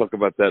 I was talking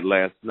about that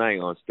last night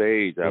on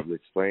stage. I was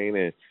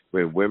explaining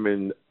when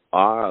women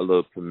are a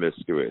little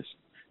promiscuous,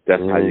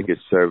 that's how you get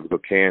cervical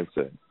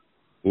cancer.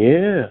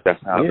 Yeah.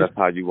 That's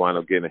how you wind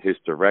up getting a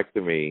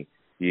hysterectomy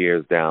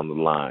years down the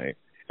line.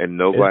 And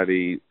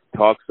nobody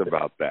talks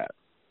about that.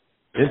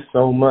 It's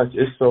so much.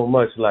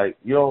 Like,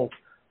 you don't,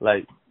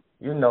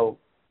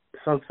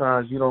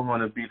 sometimes you don't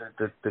want to be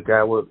the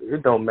guy with,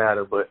 it don't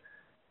matter, but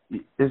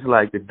it's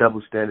like the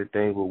double standard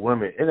thing with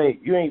women.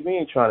 We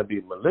ain't trying to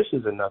be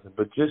malicious or nothing,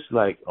 but just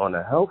like on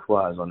the health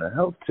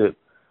tip,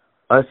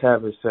 us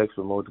having sex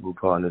with multiple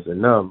partners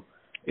and them,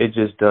 it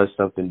just does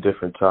something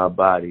different to our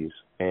bodies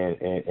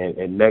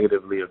and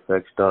negatively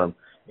affects them.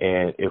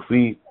 And if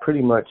we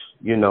pretty much,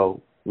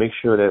 make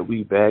sure that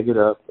we bag it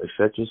up, et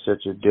cetera,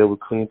 deal with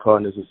clean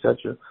partners, et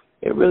cetera,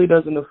 it really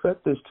doesn't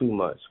affect us too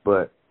much.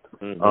 But,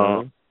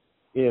 but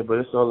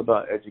it's all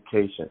about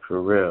education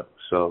for real.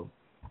 So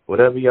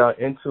whatever y'all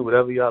into,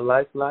 whatever y'all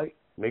life like,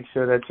 make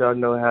sure that y'all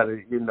know how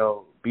to,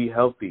 be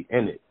healthy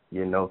in it,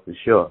 for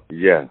sure.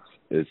 Yes,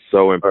 it's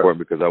so important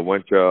because I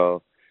want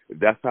y'all,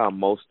 that's how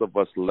most of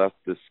us left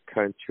this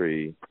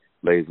country,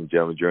 ladies and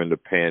gentlemen, during the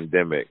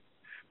pandemic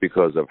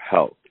because of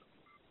health.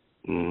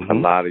 A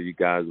lot of you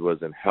guys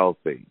wasn't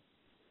healthy.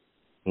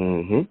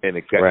 And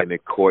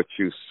it caught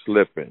you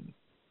slipping.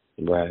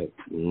 Right.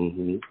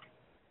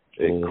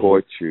 It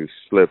caught you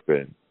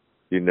slipping,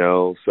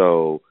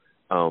 So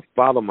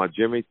follow my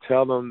Jimmy.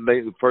 Tell them,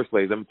 first,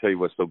 ladies, let me tell you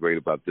what's so great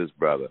about this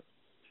brother.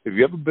 If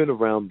you ever been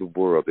around the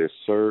world, there's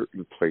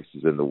certain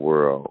places in the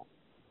world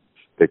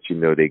that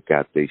they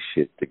got their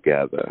shit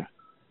together.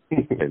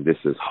 And this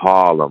is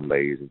Harlem,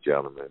 ladies and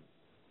gentlemen.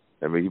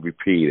 Let me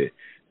repeat it.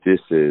 This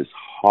is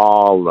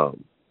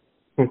Harlem.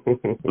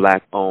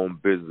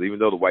 Black-owned business. Even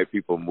though the white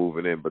people are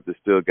moving in, but they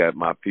still got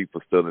my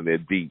people still in there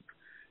deep.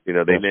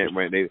 It'll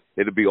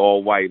be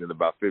all white in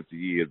about 50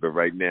 years, but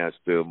right now it's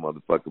still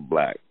motherfucking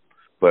black.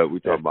 But we're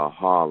talking about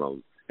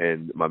Harlem,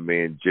 and my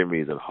man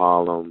Jimmy's in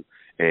Harlem,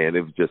 and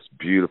it was just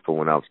beautiful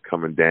when I was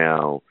coming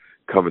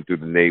through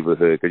the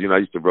neighborhood. Because, I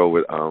used to roll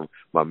with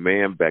my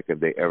man back in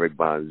the day, Eric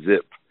Von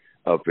Zip,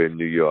 up in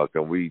New York,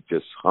 and we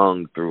just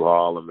hung through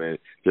Harlem and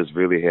just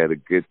really had a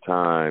good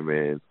time.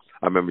 And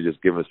I remember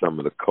just giving some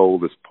of the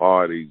coldest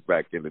parties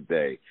back in the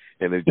day,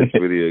 and it's just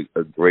really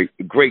a great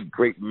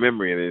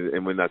memory.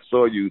 And when I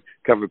saw you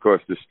coming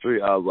across the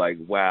street, I was like,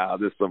 wow,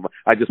 this some.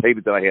 I just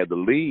hated that I had to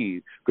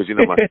leave because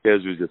my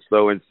schedule is just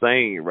so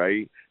insane,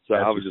 right? So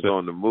I was just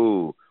on the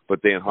move.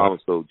 But then Harlem,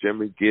 so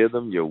Jimmy, give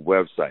them your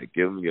website,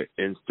 give them your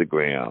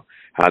Instagram,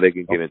 how they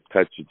can get in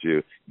touch with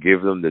you,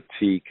 give them the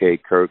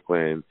TK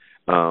Kirkland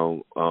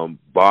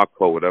barcode,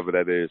 whatever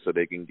that is, so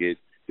they can get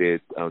their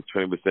 20%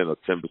 or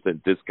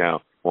 10%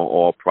 discount on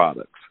all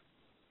products.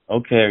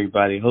 Okay,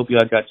 everybody. Hope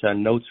y'all got your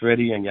notes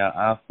ready and your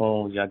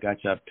iPhones. Y'all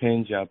got your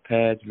pens, your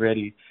pads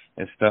ready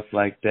and stuff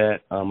like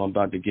that. I'm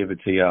about to give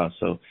it to y'all.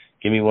 So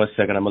give me 1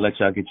 second. I'm going to let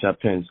y'all get your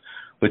pens.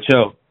 But,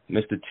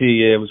 Mr. T,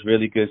 yeah, it was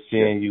really good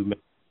seeing you, man.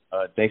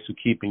 Thanks for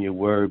keeping your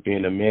word,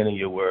 being a man of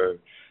your word.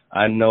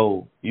 I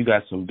know you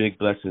got some big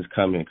blessings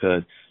coming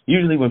because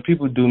usually when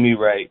people do me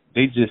right,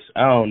 they just,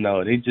 I don't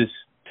know, they just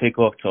take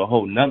off to a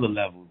whole nother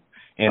level.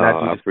 And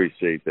I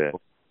appreciate that.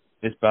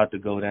 It's about to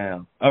go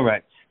down. All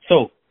right.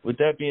 So with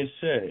that being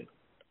said,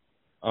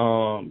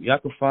 y'all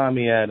can find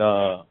me at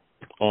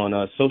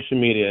on social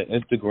media,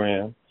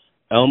 Instagram,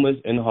 Elmer's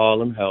in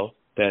Harlem Health.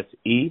 That's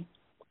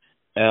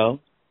ELMASIN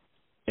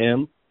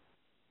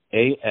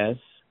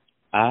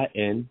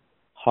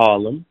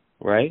Harlem,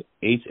 right?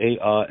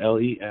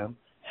 HARLEM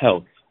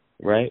Health,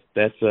 right?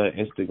 That's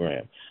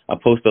Instagram. I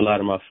post a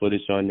lot of my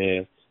footage on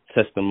there,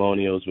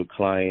 testimonials with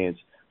clients,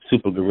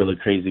 super gorilla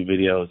crazy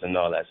videos and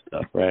all that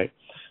stuff, right?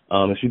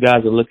 If you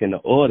guys are looking to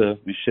order,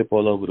 we ship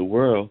all over the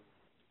world.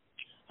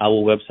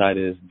 Our website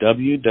is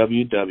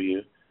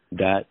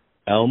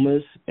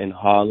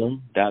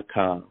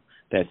www.elmersinharlem.com.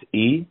 That's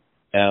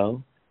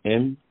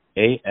ELMASIN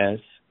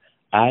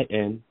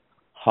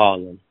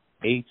Harlem,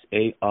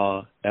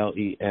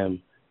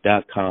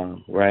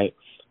 HARLEM.com, right?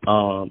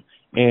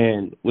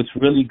 And what's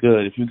really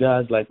good, if you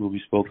guys like what we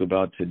spoke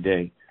about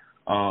today,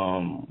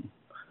 I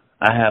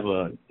have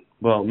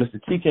Mr.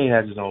 TK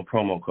has his own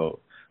promo code.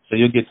 So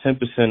you'll get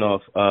 10%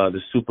 off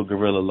the Super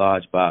Gorilla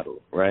Large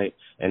bottle, right?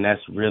 And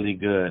that's really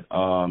good.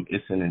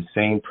 It's an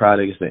insane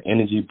product. It's an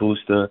energy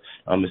booster.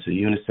 It's a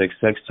unisex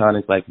sex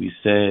tonic, like we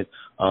said.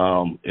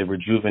 It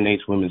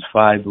rejuvenates women's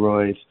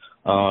fibroids.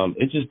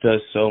 It just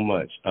does so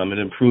much. It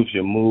improves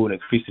your mood,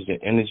 increases your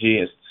energy,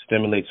 and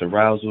stimulates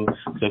arousal.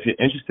 So if you're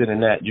interested in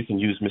that, you can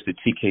use Mr.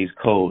 TK's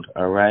code,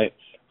 all right?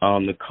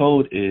 The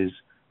code is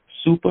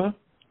SUPER,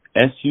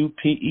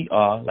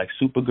 SUPER, like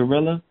Super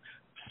Gorilla,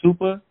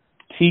 SUPER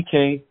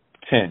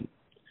TK10.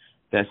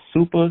 That's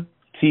Super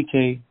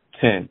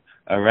TK10.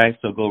 All right,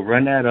 so go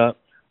run that up.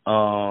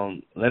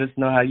 Let us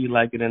know how you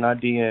like it in our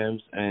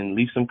DMs and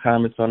leave some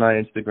comments on our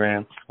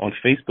Instagram. On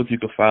Facebook, you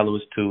can follow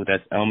us too.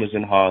 That's Elmer's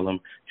in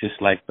Harlem,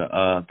 just like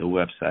the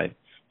website.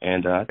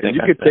 And I think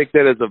you can take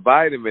that as a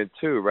vitamin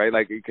too, right?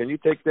 Like, can you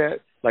take that?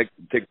 Like,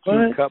 take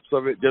 2 cups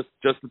of it just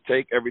to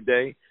take every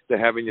day to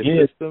have in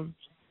your system.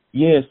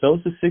 Yeah, so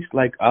it's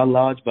our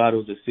large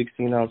bottle is a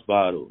 16-ounce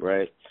bottle,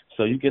 right?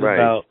 So you get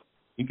about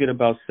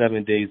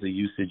 7 days of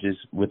usages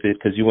with it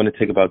because you want to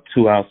take about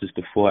 2 ounces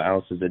to 4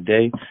 ounces a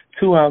day.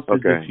 2 ounces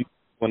if you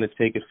want to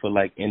take it for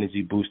like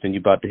energy boost and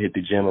you're about to hit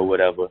the gym or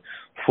whatever.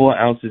 4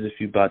 ounces if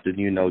you're about to,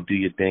 do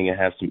your thing and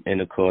have some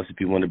intercourse if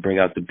you want to bring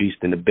out the beast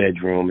in the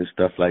bedroom and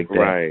stuff like that.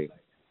 Right.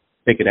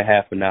 Take it a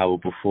half an hour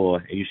before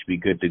and you should be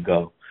good to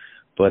go.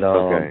 But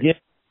yeah.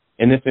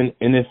 And if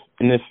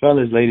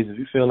fellas, ladies, if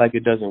you feel like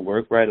it doesn't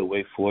work right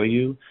away for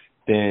you,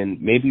 then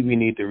maybe we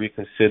need to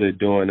reconsider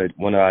doing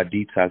one of our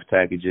detox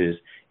packages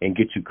and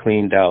get you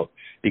cleaned out.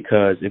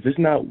 Because if it's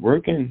not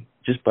working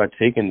just by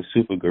taking the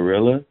Super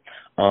Gorilla,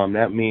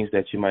 that means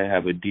that you might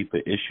have a deeper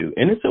issue.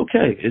 And it's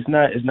okay. It's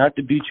not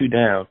to beat you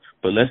down,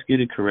 but let's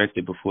get it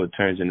corrected before it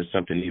turns into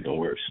something even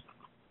worse.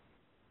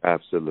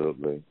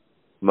 Absolutely.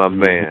 My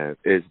man,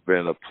 it's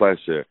been a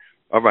pleasure.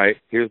 All right,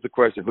 here's the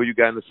question. Who you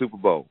got in the Super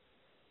Bowl?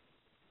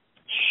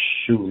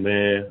 Shoot,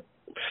 man.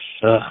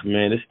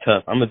 Man, it's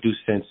tough. I'm going to do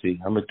Cincy.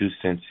 You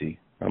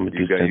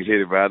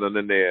hit it right on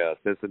the nail.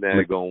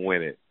 Cincinnati going to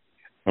win it.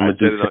 I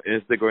said it on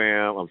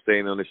Instagram. I'm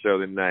saying it on the show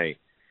tonight.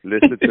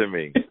 Listen to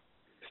me.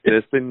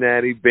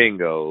 Cincinnati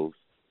Bengals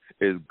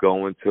is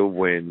going to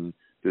win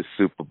the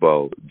Super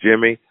Bowl.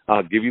 Jimmy,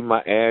 I'll give you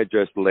my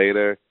address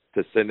later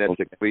to send that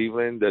to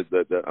Cleveland, the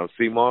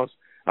CMOS.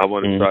 I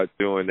want to start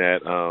doing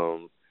that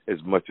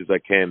as much as I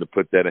can to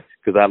put that in,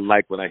 because I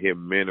like when I hear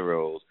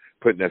minerals,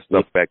 putting that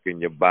stuff back in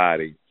your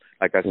body.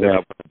 Like I said, I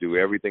want to do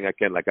everything I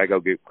can. Like I'm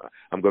going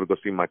to go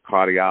see my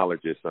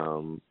cardiologist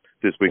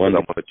this week because I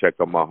want to check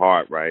on my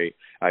heart, right?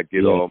 I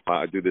do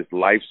this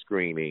life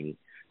screening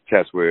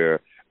test where,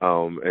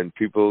 and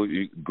people,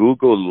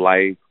 Google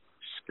life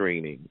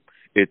screening.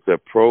 It's a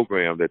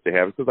program that they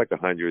have. It's like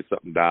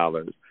 $100-something,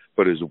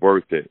 but it's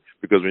worth it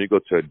because when you go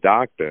to a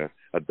doctor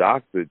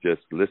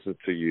just listens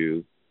to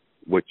you,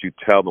 what you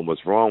tell them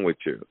what's wrong with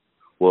you.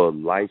 Well,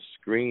 life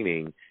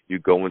screening, you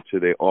go into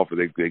their office,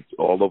 they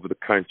all over the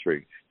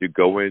country. You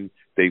go in,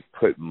 they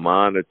put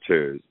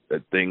monitors,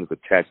 things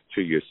attached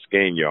to your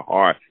skin, your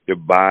heart, your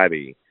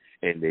body,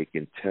 and they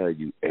can tell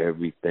you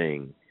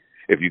everything.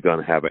 If you're going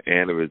to have an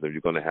aneurysm, if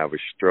you're going to have a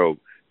stroke,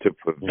 to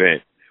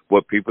prevent.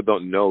 What people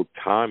don't know,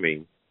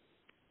 Tommy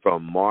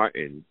from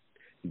Martin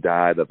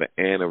died of an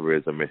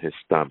aneurysm in his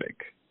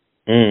stomach,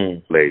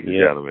 ladies and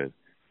gentlemen.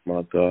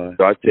 My God.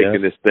 Start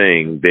taking this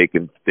thing. They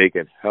can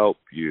help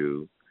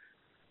you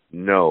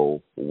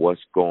know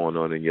what's going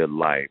on in your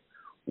life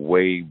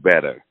way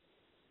better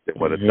than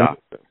what a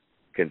doctor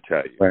can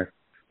tell you. Right.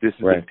 This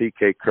is the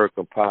TK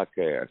Kirkland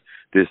podcast.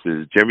 This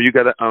is Jimmy. You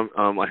got a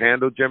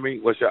handle, Jimmy?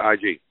 What's your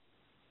IG?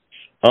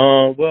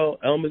 Well,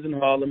 Elmer's in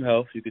Harlem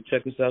Health. You can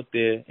check us out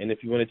there, and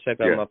if you want to check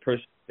out my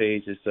personal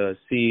page, it's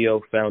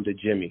CEO Founder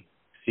Jimmy.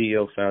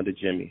 CEO Founder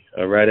Jimmy.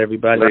 All right,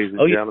 everybody. Ladies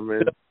and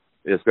gentlemen.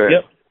 Yes, go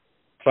ahead. Yep.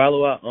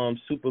 Follow our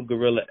Super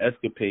Gorilla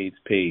Escapades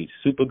page.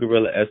 Super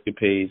Gorilla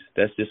Escapades.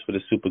 That's just for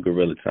the Super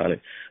Gorilla Tonic.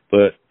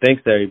 But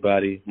thanks to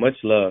everybody. Much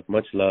love.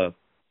 Much love.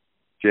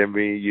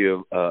 Jimmy,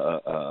 you're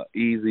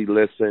easy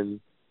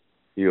listen.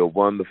 You're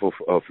wonderful.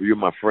 You're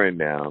my friend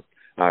now.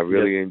 I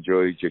really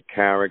enjoyed your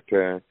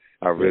character.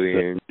 I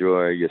really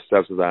enjoy your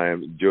substance.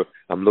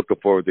 I'm looking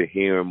forward to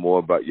hearing more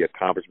about your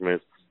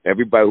accomplishments.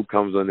 Everybody who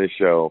comes on this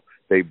show,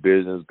 their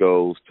business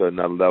goes to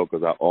another level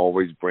because I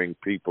always bring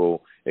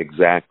people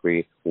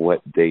exactly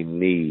what they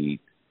need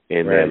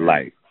in their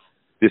life.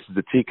 This is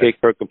the TK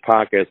Kirkland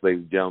podcast,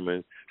 ladies and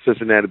gentlemen.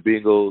 Cincinnati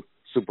Bengals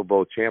Super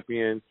Bowl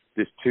champion.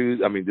 This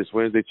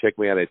Wednesday, check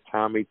me out at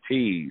Tommy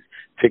T's.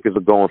 Tickets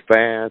are going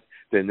fast.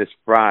 Then this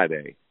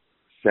Friday,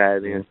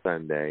 Saturday, and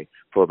Sunday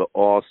for the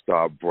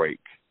All-Star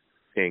break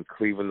in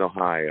Cleveland,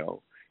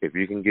 Ohio. If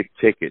you can get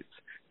tickets,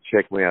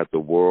 check me out, the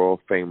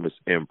world-famous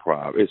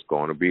Improv. It's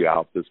going to be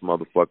out this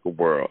motherfucking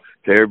world.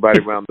 To everybody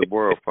around the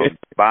world, from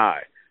Dubai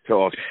to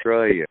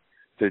Australia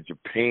to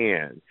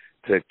Japan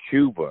to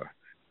Cuba,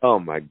 oh,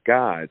 my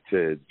God,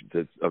 to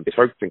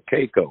Turks and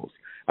Caicos.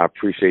 I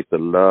appreciate the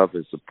love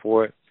and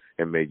support,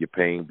 and may your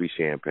pain be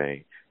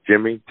champagne.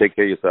 Jimmy, take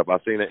care of yourself. I'll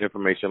send you that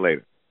information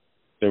later.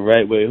 The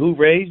right way. Who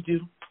raised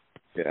you?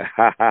 Yeah,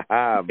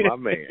 my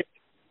man.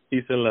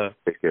 Peace and love.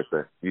 Take care,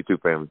 sir. You too,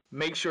 family.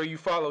 Make sure you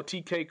follow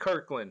TK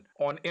Kirkland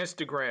on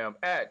Instagram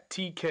at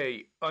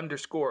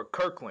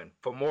TK_Kirkland.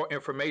 For more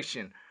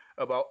information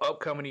about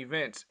upcoming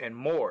events and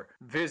more,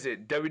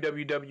 visit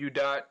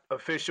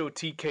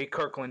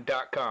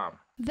www.officialtkkirkland.com.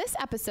 This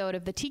episode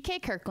of the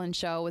TK Kirkland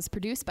Show was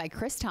produced by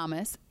Chris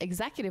Thomas,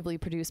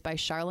 executively produced by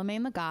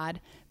Charlemagne the God.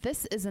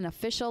 This is an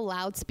official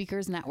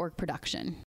Loudspeakers Network production.